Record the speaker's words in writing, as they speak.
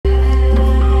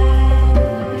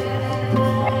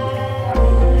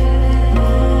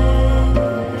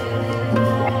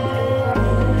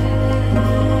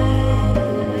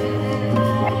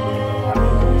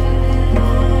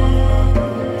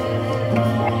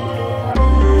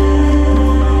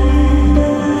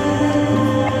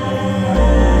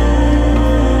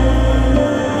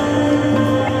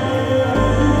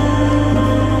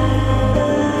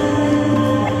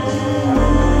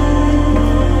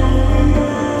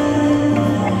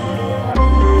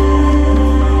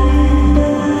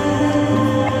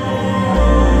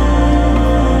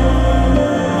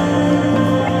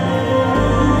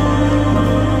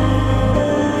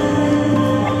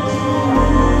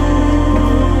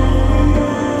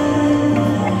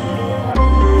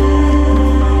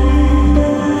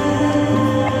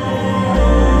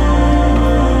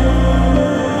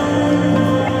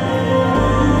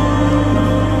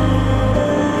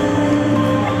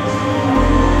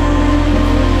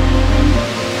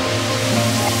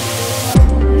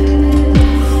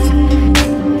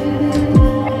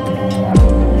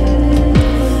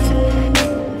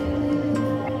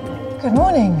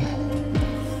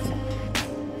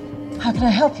How can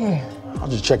I help you? I'm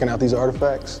just checking out these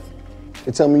artifacts.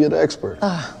 They tell me you're the expert.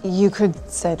 You could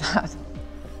say that.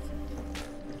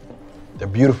 They're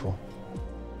beautiful.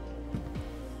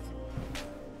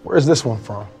 Where's this one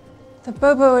from? The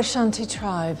Bobo Ashanti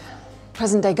tribe,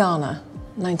 present-day Ghana,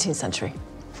 19th century.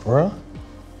 For real?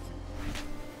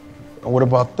 And what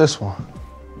about this one?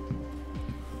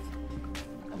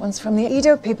 That one's from the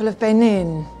Edo people of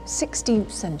Benin,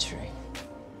 16th century.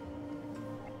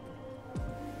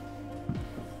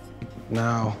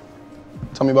 Now,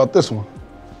 tell me about this one.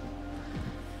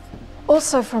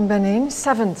 Also from Benin,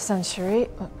 7th century.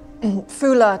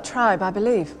 Fula tribe, I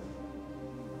believe.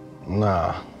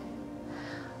 Nah.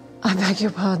 I beg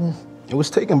your pardon. It was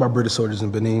taken by British soldiers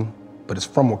in Benin, but it's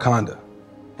from Wakanda,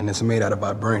 and it's made out of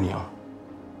vibranium.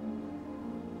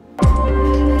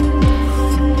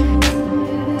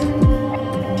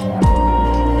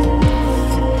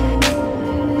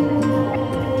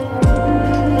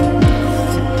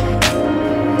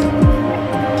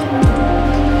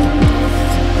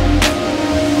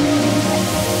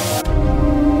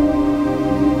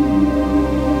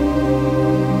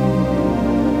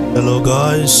 Hello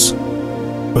guys,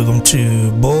 welcome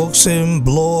to Boxing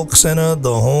Blog Center,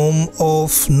 the home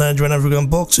of Nigerian African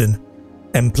boxing.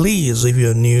 And please, if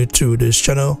you're new to this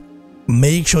channel,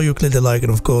 make sure you click the like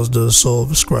and of course the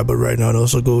subscribe button right now, and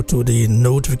also go to the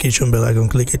notification bell icon,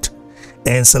 click it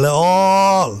and select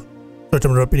all. So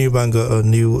time dropping new banger, a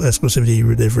new exclusivity, you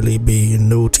will definitely be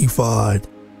notified.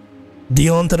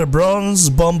 Deontay the Bronze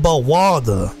Bomber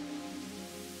Wilder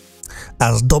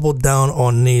has doubled down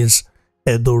on his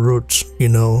Edo roots, you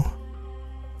know.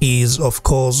 He's of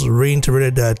course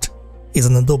reiterated that he's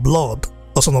an Edo blood,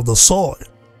 a son of the soil,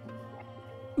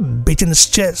 beating his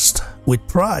chest with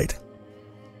pride.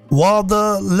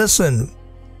 Wilder, listen,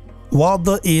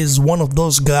 Wilder is one of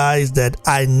those guys that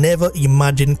I never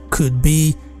imagined could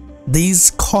be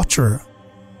this culture.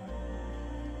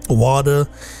 Wilder,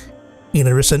 in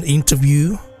a recent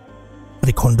interview that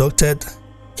he conducted,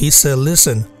 he said,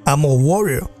 listen, I'm a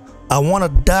warrior. I want to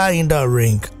die in that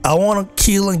ring. I want to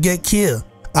kill and get killed.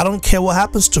 I don't care what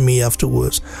happens to me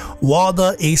afterwards.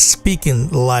 Wilder is speaking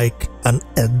like an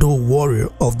Edo warrior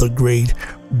of the great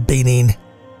Benin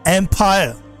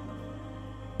Empire.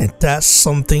 And that's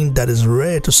something that is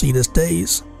rare to see these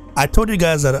days. I told you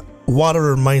guys that Wilder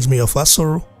reminds me of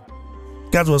Asoro.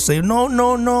 Guys will say, no.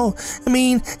 I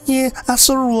mean, yeah,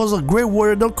 Asoro was a great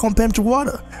warrior. Don't compare him to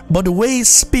Wilder. But the way he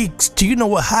speaks, do you know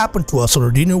what happened to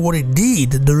Asoro? Do you know what he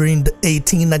did during the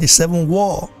 1897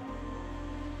 war?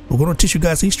 We're going to teach you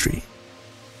guys history.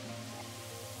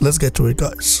 Let's get to it,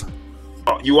 guys.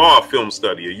 You are a film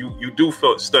studier. You do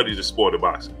study the sport of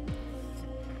boxing.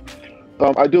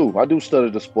 I do study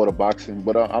the sport of boxing,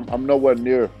 but I'm nowhere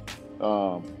near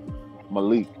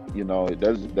Malik. You know,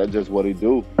 that's just what he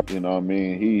do. You know what I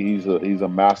mean? He's a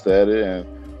master at it,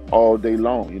 and all day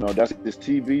long. You know, that's his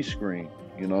TV screen.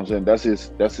 You know what I'm saying?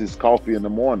 That's his coffee in the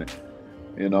morning.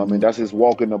 You know what I mean? That's his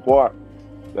walk in the park.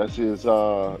 That's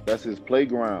his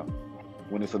playground.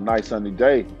 When it's a nice sunny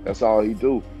day, that's all he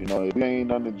do. You know, if he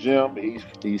ain't on the gym,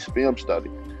 he's film study.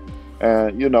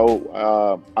 And you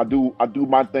know, I do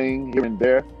my thing here and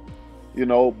there. You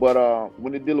know, but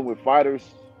when they're dealing with fighters,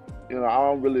 you know,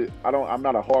 I'm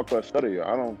not a hardcore studier.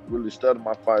 I don't really study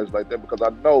my fighters like that because I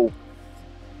know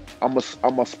I'm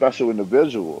a special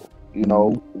individual. You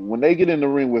know, when they get in the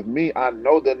ring with me, I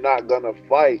know they're not gonna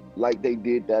fight like they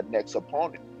did that next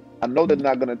opponent. I know they're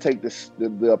not gonna take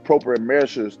the appropriate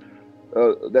measures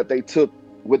that they took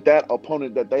with that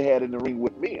opponent that they had in the ring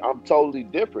with me. I'm totally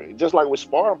different. Just like with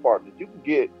sparring partners, you can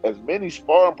get as many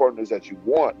sparring partners as you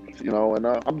want. You know, and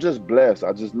I'm just blessed.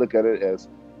 I just look at it as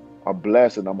I'm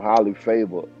blessed and I'm highly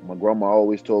favored. My grandma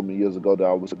always told me years ago that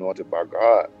I was anointed by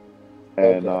God.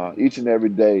 And each and every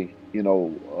day, you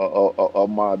know, of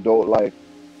my adult life,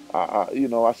 you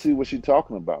know, I see what she's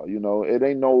talking about. You know, it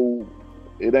ain't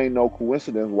no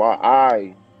coincidence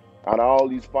why out of all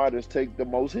these fighters, take the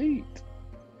most heat.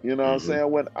 You know what I'm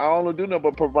saying? When I don't do nothing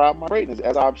but provide my greatness,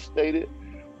 as I've stated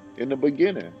in the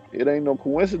beginning. It ain't no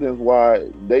coincidence why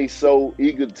they so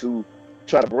eager to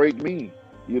try to break me.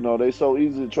 You know, they so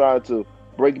easy to try to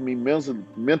break me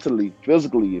mentally,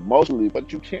 physically, emotionally,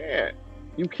 but you can't.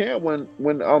 You can't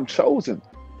when I'm chosen.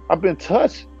 I've been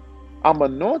touched. I'm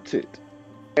anointed.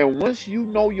 And once you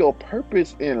know your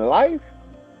purpose in life,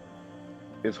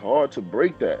 it's hard to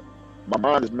break that. My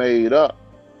mind is made up.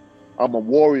 I'm a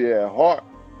warrior at heart.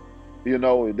 You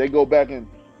know, they go back and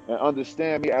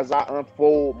understand me as I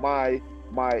unfold my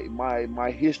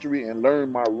history and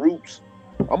learn my roots.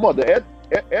 I'm of the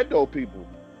Edo people.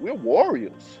 We're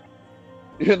warriors.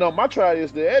 You know, my tribe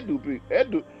is the Edo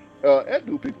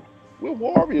people. We're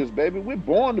warriors, baby. We're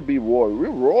born to be warriors.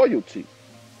 We're royalty.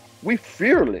 We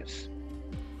fearless.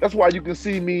 That's why you can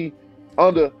see me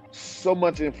under so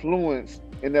much influence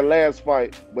in that last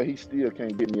fight, but he still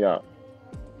can't get me out.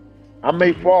 I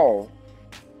may fall,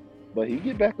 but he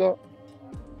get back up.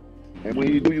 And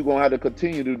when you do, you're gonna have to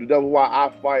continue to do. That's why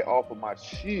I fight off of my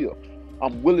shield.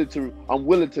 I'm willing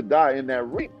to die in that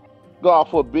ring. God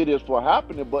forbid it's for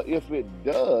happening, but if it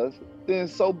does, then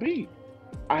so be.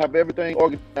 I have everything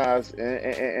organized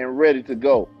and ready to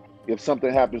go. If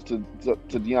something happens to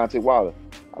Deontay Wilder,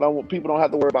 people don't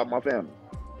have to worry about my family.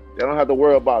 They don't have to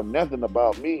worry about nothing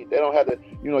about me. They don't have to,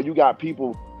 you got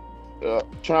people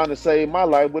trying to save my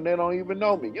life when they don't even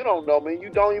know me. You don't know me. You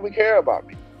don't even care about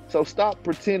me. So stop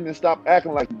pretending, stop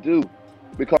acting like you do.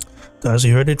 Because as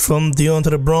you heard it from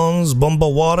Deontay the Bronze Bomba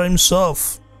Water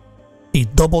himself, he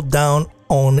doubled down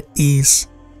on his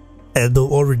Edo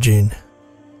origin.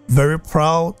 Very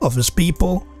proud of his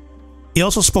people. He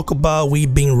also spoke about we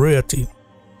being royalty.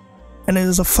 And it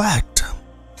is a fact.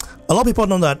 A lot of people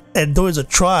know that Edo is a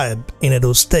tribe in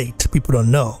Edo State. People don't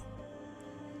know.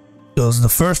 Because the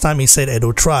first time he said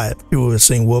Edo tribe, people were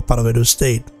saying what part of Edo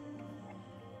State.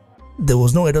 There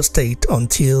was no Edo State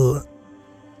until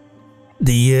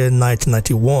the year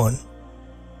 1991.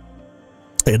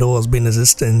 Edo has been in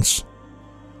existence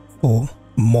for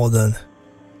more than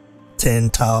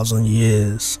 10,000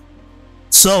 years.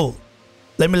 So,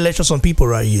 let me lecture some people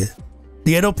right here.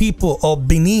 The Edo people of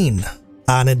Benin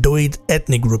are an Edoid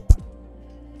ethnic group,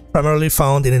 primarily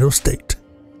found in Edo State,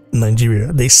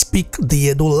 Nigeria. They speak the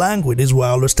Edo language. This is why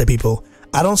I always tell people,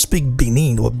 I don't speak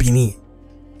Benin or Benin.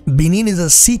 Benin is a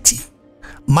city.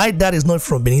 My dad is not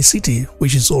from Benin City,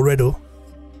 which is Oredo.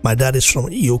 My dad is from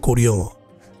Iyokoriomo.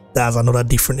 That's another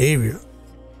different area.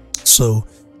 So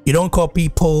you don't call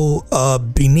people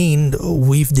Benin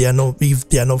if they are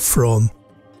not from,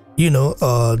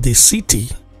 the city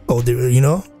or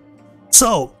the,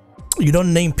 So you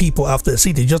don't name people after a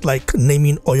city, just like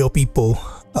naming Oyo people,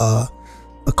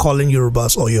 calling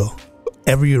Yorubas Oyo.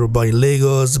 Every Yoruba in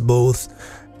Lagos, both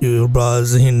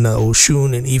Yorubas in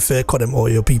Oshun and Ife, call them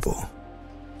Oyo people.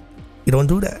 You don't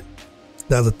do that.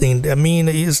 That's the thing. I mean,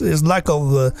 it's lack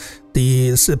of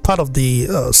it's a part of the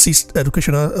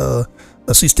educational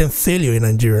system failure in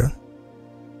Nigeria.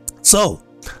 So,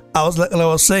 I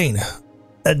was saying,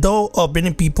 Edo or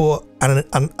Benin people and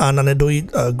an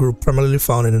Edoid group primarily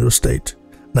found in Edo State,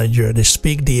 Nigeria. They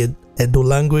speak the Edo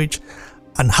language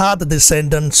and are the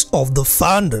descendants of the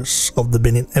founders of the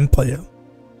Benin Empire.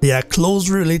 They are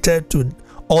closely related to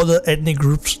other ethnic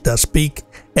groups that speak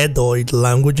Edoid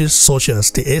languages such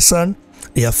as the Esan,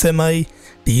 the Afemai,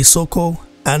 the Isoko,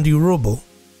 and the Yoruba.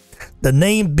 The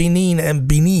name Benin and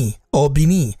Bini or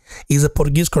Bini is a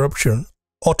Portuguese corruption,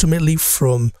 ultimately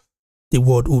from the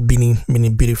word Ubini,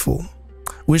 meaning beautiful,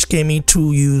 which came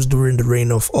into use during the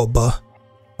reign of Oba,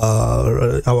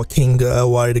 our king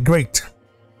Awai the Great,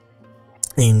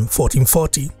 in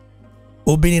 1440.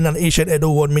 Ubini, an ancient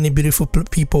Edo word meaning beautiful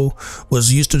people,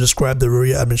 was used to describe the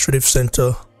royal administrative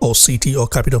center or city or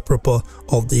capital proper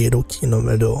of the Edo Kingdom,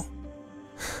 Edo.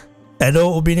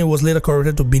 Edo Ubini was later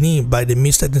corrupted to Benin by the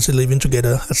mixed ethnicity living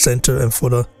together at center and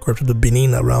further corrupted to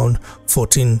Benin around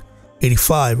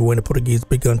 1485 when the Portuguese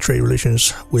began trade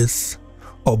relations with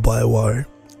Oba.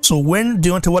 So when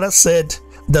Deontay Wilder said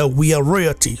that we are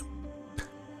royalty,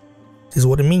 this is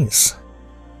what it means.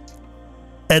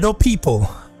 Edo people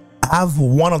have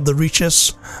one of the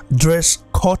richest dress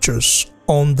cultures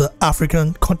on the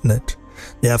African continent.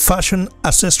 Their fashion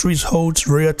accessories holds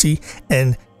royalty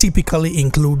and typically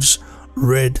includes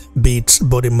red beads,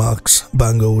 body marks,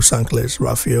 bangles, anklets,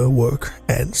 raffia work,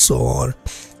 and so on.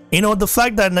 The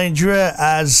fact that Nigeria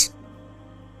has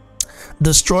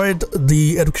destroyed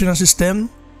the educational system,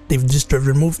 they've just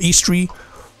removed history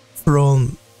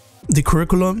from the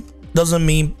curriculum, doesn't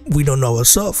mean we don't know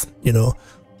ourselves.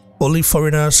 Only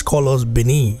foreigners call us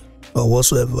Benin or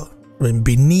whatsoever. I mean,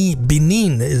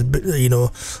 Benin is,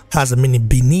 has a meaning.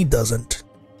 Benin doesn't.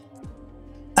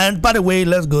 And by the way,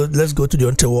 let's go to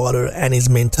Deontay Wilder and his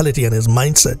mentality and his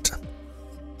mindset.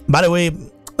 By the way,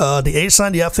 the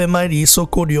Asan, the Afemai, the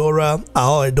Isoko, the Ora are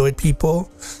all Edoid people.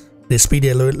 They speak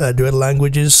their Edoid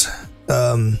languages.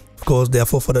 Of course, their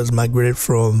forefathers migrated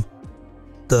from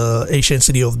the ancient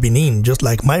city of Benin, just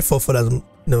like my forefathers,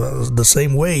 the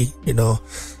same way,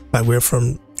 migrated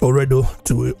from Oredo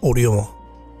to Oriomo.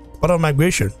 What a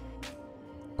migration.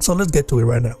 So let's get to it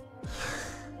right now.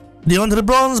 Deontay the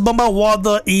Bronze Bomba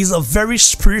Wilder is a very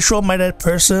spiritual minded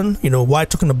person. Why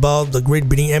talking about the great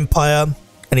Benin Empire?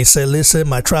 And he said, listen,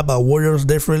 my tribe are warriors,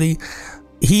 definitely.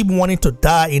 He wanting to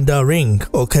die in the ring,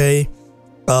 okay?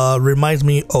 Reminds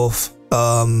me of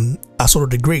Asoro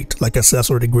the Great. Like I said,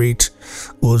 Asoro the Great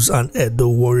was an Edo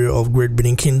warrior of Great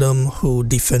Benin Kingdom who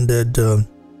defended the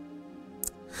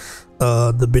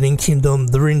Benin Kingdom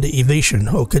during the invasion.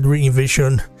 Okay, during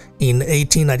invasion in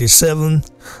 1897,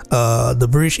 the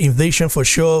British invasion for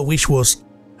sure, which was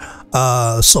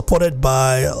supported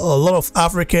by a lot of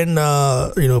African,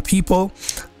 people,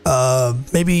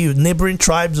 maybe neighboring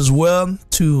tribes as well,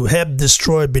 to help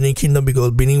destroy Benin Kingdom,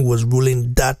 because Benin was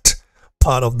ruling that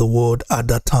part of the world at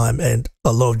that time, and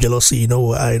a lot of jealousy. You know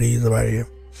what it is right here.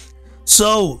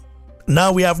 So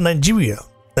now we have Nigeria.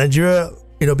 Nigeria,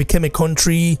 became a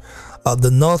country. The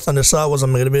north and the south was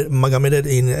amalgamated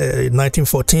in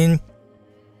 1914.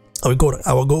 We got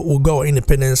our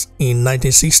independence in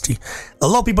 1960. A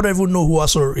lot of people don't even know who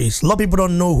Asoro is. A lot of people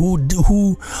don't know who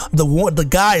the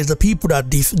guys, the people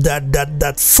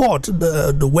that fought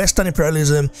the Western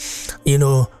imperialism,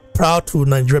 proud to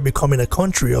Nigeria becoming a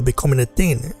country or becoming a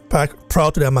thing,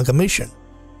 proud to the amalgamation.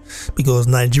 Because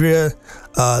Nigeria,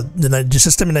 the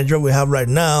system in Nigeria we have right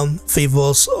now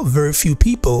favors very few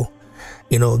people.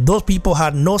 Those people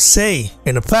had no say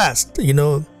in the past.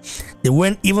 They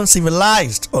weren't even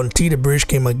civilized until the British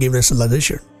came and gave them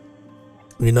civilization.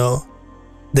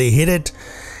 They hated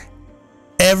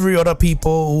every other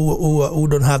people who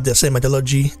don't have the same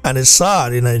ideology, and it's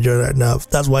sad in Nigeria right now.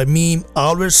 That's why I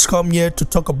always come here to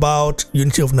talk about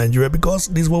unity of Nigeria, because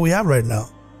this is what we have right now.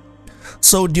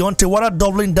 So Deontay Wilder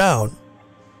doubling down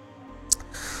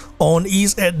on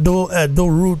his Edo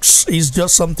roots is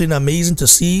just something amazing to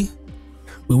see.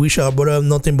 We wish our brother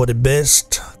nothing but the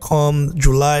best come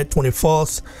July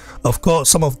 24th. Of course,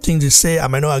 some of the things they say I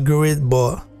might not agree with,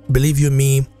 but believe you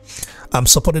me, I'm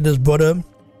supporting this brother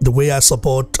the way I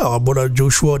support our brother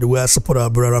Joshua, the way I support our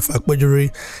brother Rafa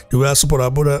Akpejiri, the way I support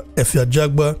our brother Efia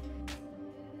Jagba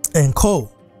and co.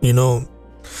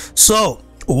 So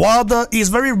Wilder is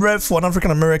very rare for an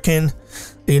African American,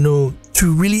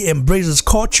 to really embrace his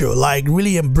culture,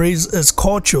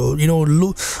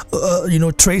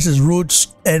 trace his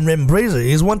roots and embrace it.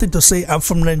 He's wanting to say, I'm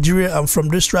from Nigeria, I'm from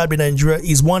this tribe in Nigeria.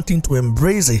 He's wanting to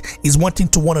embrace it. He's wanting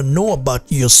to want to know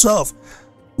about yourself.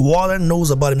 Wilder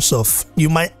knows about himself. You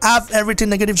might have everything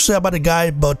negative to say about the guy,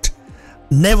 but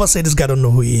never say this guy don't know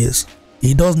who he is.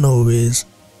 He does know who he is,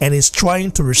 and he's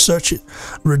trying to research it,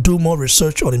 do more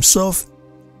research on himself,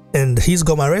 and he's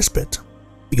got my respect,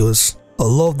 because a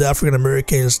lot of the African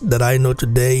Americans that I know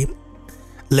today,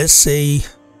 let's say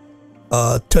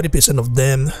 30% of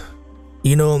them,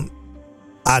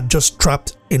 are just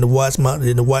trapped in the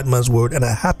white man's world, and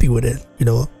are happy with it.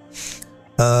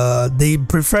 They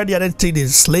prefer the identity, the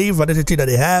slave identity that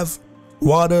they have.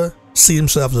 Wilder sees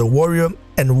himself as a warrior,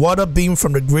 and Wilder being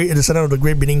from the descendant of the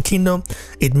Great Benin Kingdom,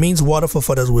 it means Wilder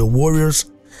forefathers were warriors,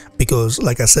 because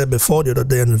like I said before the other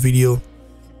day in the video,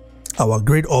 our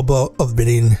great Oba of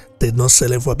Benin did not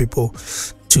sell it for people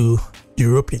to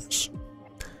Europeans.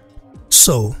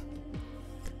 So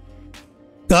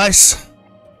guys,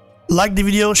 like the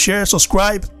video, share,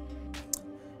 subscribe,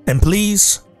 and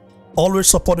please always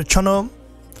support the channel.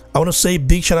 I want to say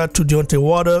big shout out to Deontay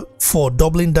Wilder for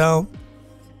doubling down,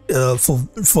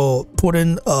 for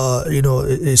putting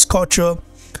his culture,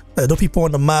 the people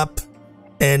on the map,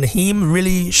 and him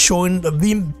really showing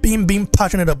being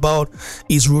passionate about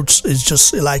his roots. Is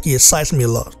just like, he excites me a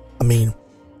lot.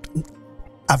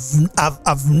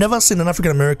 I've never seen an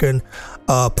African American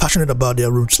passionate about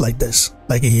their roots like this,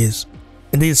 like he is,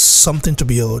 and it is something to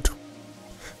behold.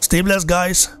 Stay blessed,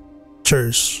 guys.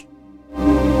 Cheers.